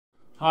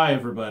Hi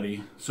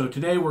everybody. So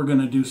today we're going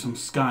to do some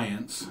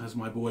science, as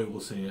my boy will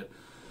say it.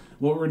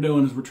 What we're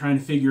doing is we're trying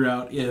to figure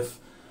out if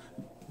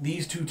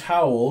these two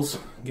towels,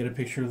 get a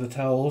picture of the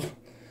towels,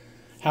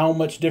 how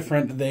much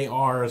different they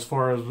are as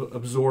far as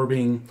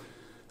absorbing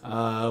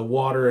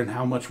water and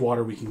how much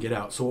water we can get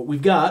out. So what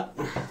we've got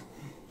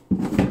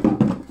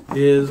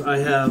is I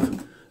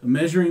have a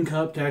measuring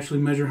cup to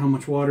actually measure how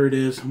much water it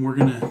is, and we're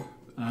going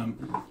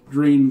to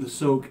drain the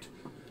soaked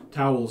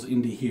towels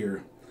into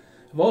here.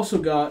 I've also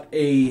got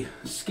a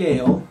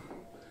scale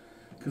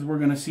because we're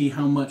going to see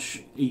how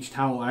much each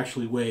towel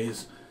actually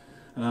weighs.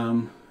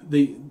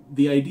 The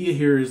idea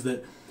here is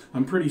that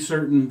I'm pretty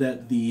certain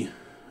that the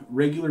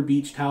regular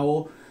beach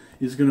towel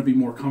is going to be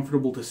more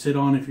comfortable to sit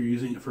on if you're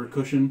using it for a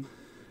cushion,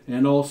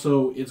 and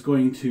also it's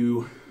going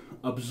to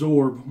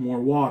absorb more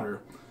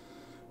water.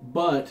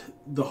 But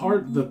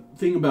the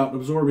thing about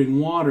absorbing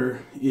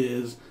water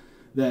is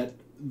that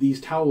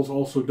these towels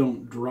also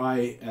don't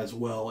dry as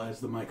well as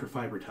the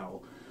microfiber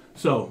towel.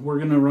 So we're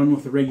going to run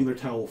with the regular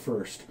towel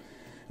first.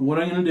 And what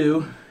I'm going to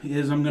do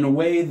is I'm going to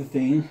weigh the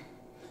thing.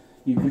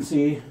 You can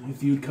see,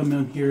 if you'd come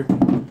in here,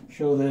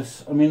 show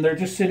this. I mean, they're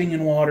just sitting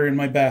in water in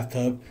my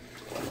bathtub,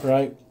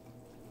 right?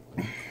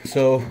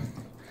 So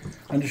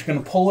I'm just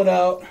going to pull it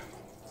out,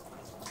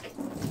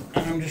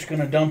 and I'm just going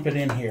to dump it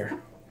in here.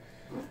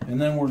 And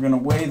then we're going to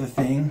weigh the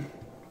thing.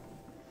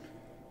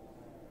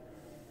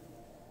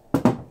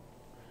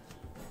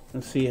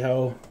 Let's see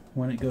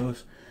when it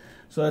goes.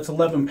 So that's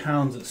 11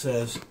 pounds, it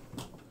says.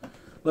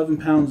 11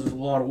 pounds is a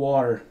lot of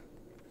water.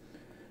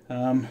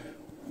 And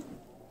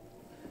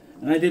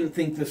I didn't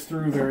think this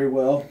through very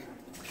well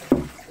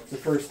the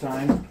first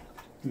time.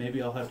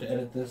 Maybe I'll have to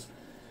edit this.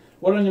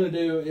 What I'm going to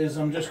do is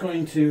I'm just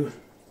going to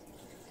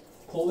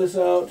pull this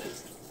out.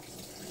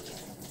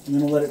 I'm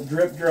going to let it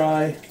drip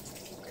dry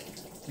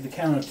to the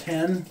count of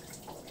 10.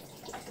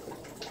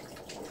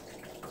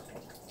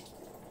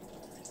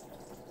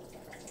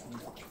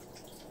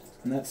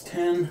 And that's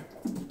 10.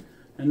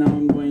 And now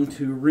I'm going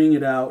to wring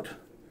it out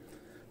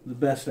the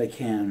best I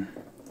can.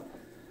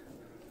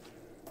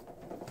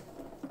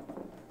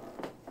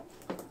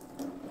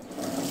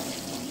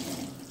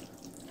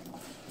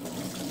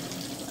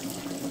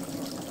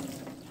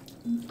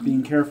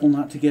 Being careful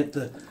not to get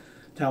the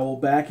towel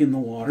back in the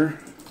water.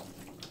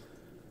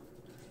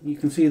 You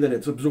can see that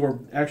it's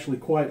absorbed actually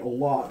quite a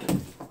lot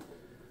of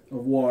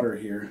water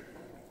here.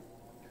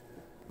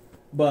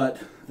 But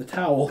the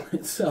towel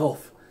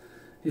itself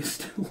is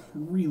still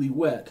really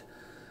wet.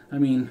 I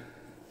mean,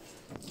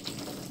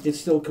 it's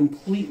still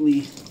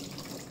completely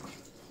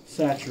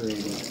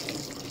saturated.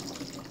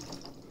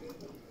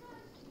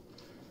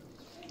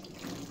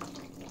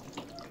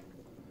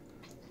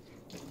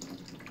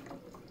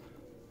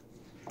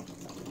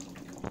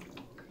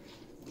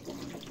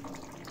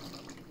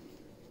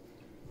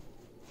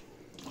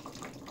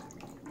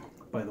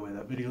 By the way,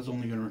 that video is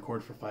only going to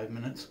record for 5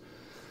 minutes,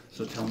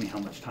 so tell me how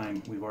much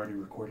time we've already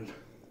recorded.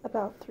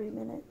 About 3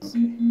 minutes.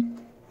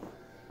 Okay.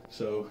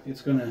 So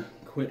it's going to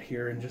quit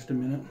here in just a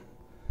minute.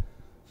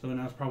 So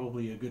now's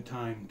probably a good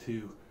time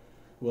to,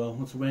 well,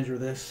 let's measure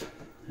this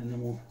and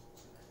then we'll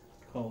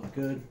call it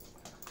good.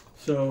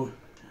 So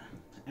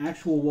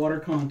actual water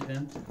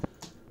content.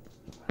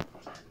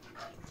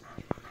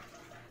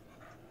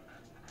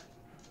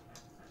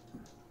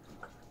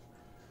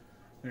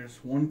 There's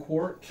 1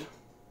 quart.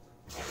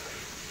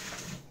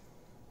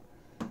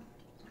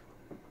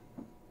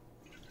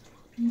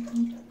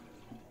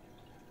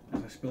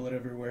 As I spill it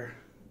everywhere.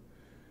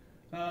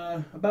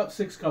 About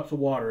 6 cups of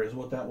water is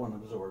what that one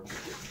absorbs.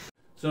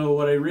 So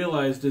what I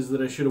realized is that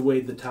I should have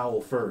weighed the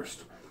towel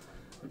first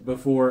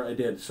before I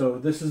did. So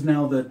this is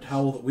now the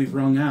towel that we've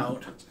wrung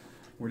out.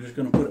 We're just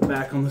going to put it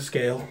back on the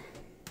scale.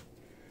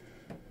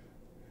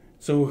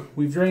 So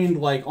we've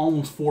drained like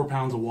almost 4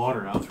 pounds of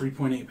water out,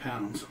 3.8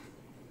 pounds.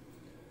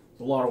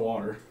 It's a lot of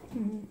water.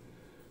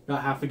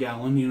 About half a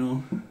gallon, you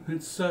know.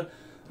 It's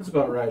that's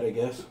about right, I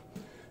guess.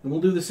 And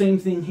we'll do the same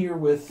thing here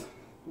with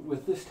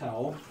this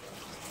towel.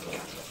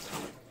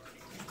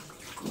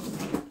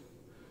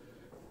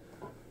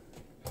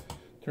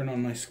 Turn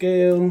on my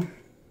scale.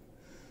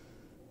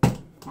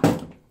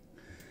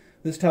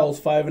 This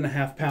towel's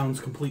 5.5 pounds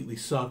completely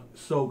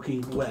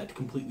soaking wet,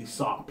 completely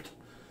sopped,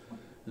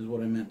 is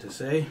what I meant to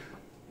say.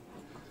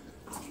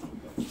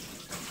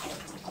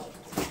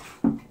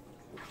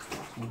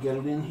 We'll get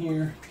it in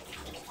here.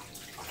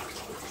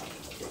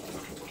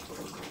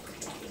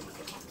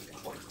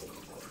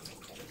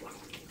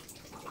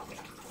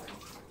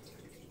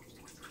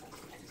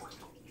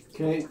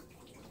 Okay,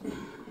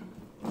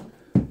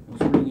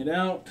 let's bring it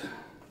out.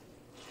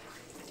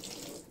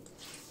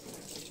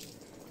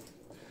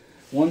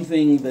 One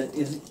thing that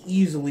is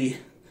easily,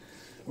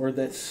 or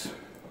that's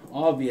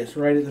obvious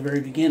right at the very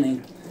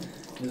beginning,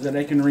 is that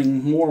I can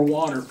wring more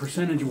water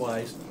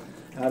percentage-wise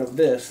out of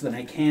this than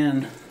I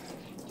can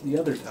the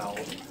other towel,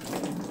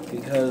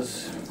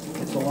 because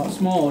it's a lot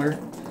smaller,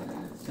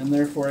 and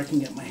therefore I can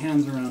get my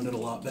hands around it a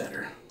lot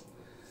better.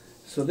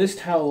 So this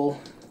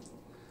towel,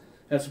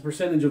 as a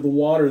percentage of the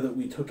water that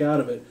we took out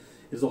of it,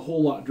 is a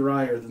whole lot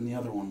drier than the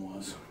other one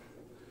was.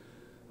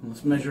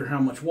 Let's measure how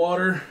much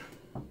water.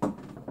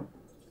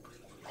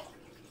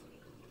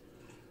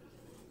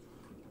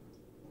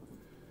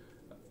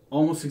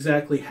 Almost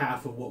exactly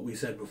half of what we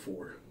said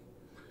before.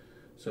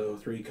 So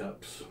 3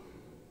 cups.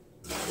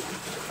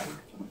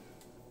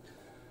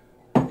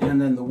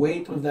 And then the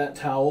weight of that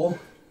towel.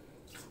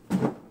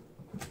 Oops,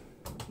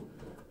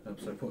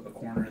 I put a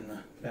corner in the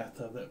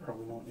bathtub. That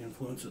probably won't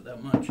influence it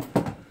that much.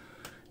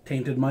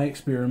 Tainted my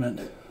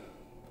experiment.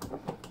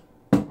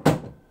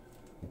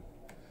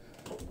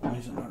 Why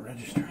is it not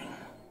registering?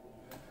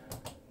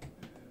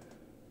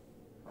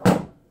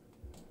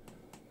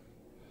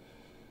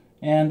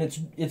 And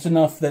it's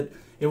enough that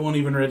it won't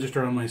even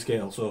register on my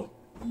scale. So,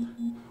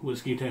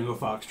 Whiskey Tango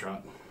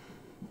Foxtrot.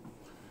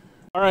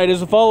 Alright,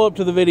 as a follow-up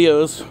to the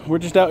videos, we're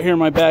just out here in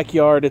my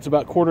backyard. It's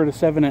about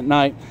 6:45 at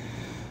night.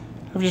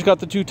 I've just got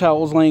the 2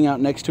 towels laying out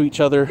next to each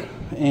other.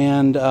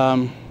 And,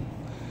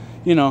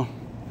 you know,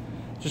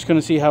 just going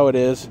to see how it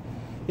is.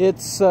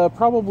 It's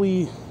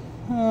probably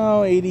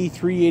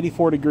 83,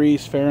 84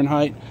 degrees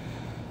Fahrenheit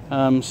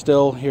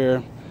still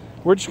here.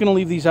 We're just going to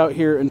leave these out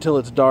here until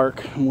it's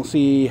dark, and we'll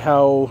see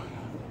how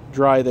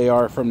dry they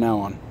are from now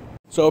on.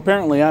 So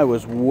apparently I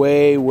was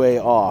way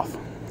off.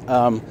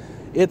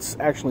 It's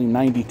actually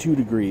 92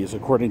 degrees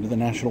according to the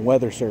National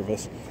Weather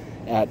Service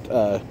at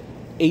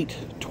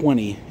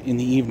 8:20 in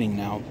the evening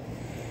now.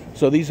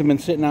 So these have been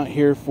sitting out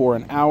here for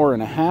an hour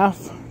and a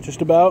half,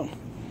 just about.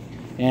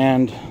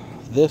 And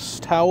this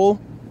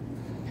towel,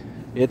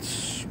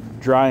 it's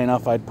dry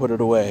enough I'd put it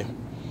away.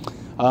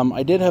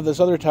 I did have this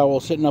other towel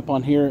sitting up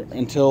on here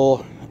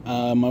until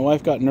my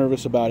wife got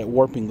nervous about it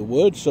warping the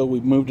wood, so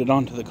we moved it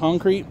onto the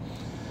concrete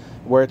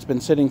where it's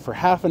been sitting for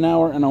half an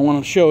hour, and I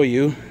want to show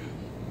you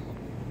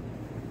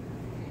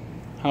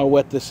how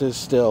wet this is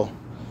still.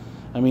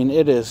 I mean,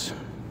 it is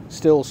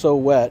still so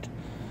wet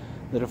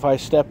that if I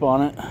step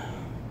on it,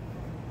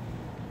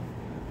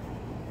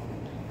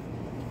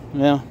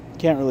 well,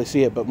 can't really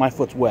see it, but my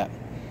foot's wet.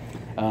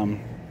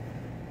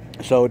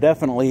 So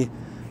definitely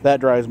that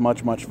dries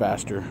much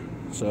faster.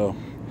 So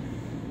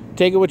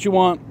take it what you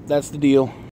want. That's the deal.